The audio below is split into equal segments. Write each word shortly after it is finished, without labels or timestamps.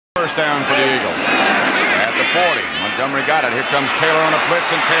First down for the Eagles. At the 40, Montgomery got it. Here comes Taylor on a blitz,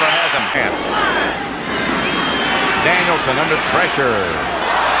 and Taylor has him. Danielson under pressure.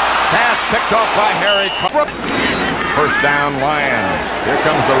 Pass picked off by Harry. First down, Lions. Here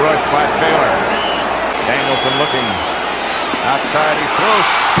comes the rush by Taylor. Danielson looking outside. He throws.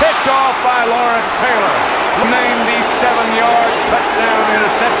 Picked off by Lawrence Taylor. Named the 7-yard touchdown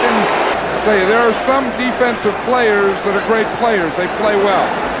interception. There are some defensive players that are great players. They play well.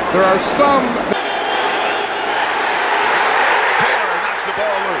 There are some. Taylor knocks the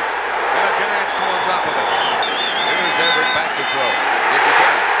ball loose. And a Janatsko on top of it. Here's Everett back to throw. If you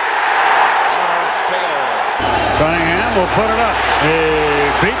get it. Lawrence Taylor. Cunningham will put it up. He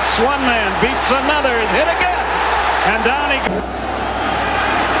beats one man, beats another. Is hit again. And down he goes.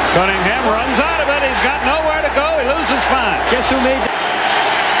 Cunningham runs out of it. He's got nowhere to go. He loses 5. Guess who made it?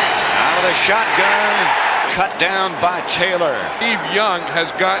 Out of the shotgun. Cut down by Taylor. Steve Young has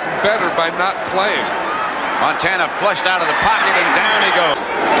gotten better by not playing. Montana flushed out of the pocket and down he goes.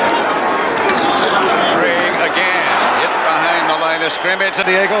 Grigg again. Hit behind the line of scrimmage.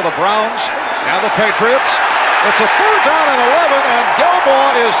 Diego, the Browns, now the Patriots. It's a 3rd down and 11, and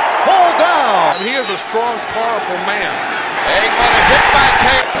Gilmore is pulled down. He is a strong, powerful man. Eggman is hit by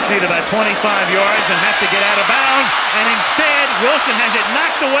Taylor. Need about 25 yards and have to get out of bounds, and instead Wilson has it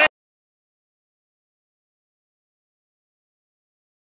knocked away.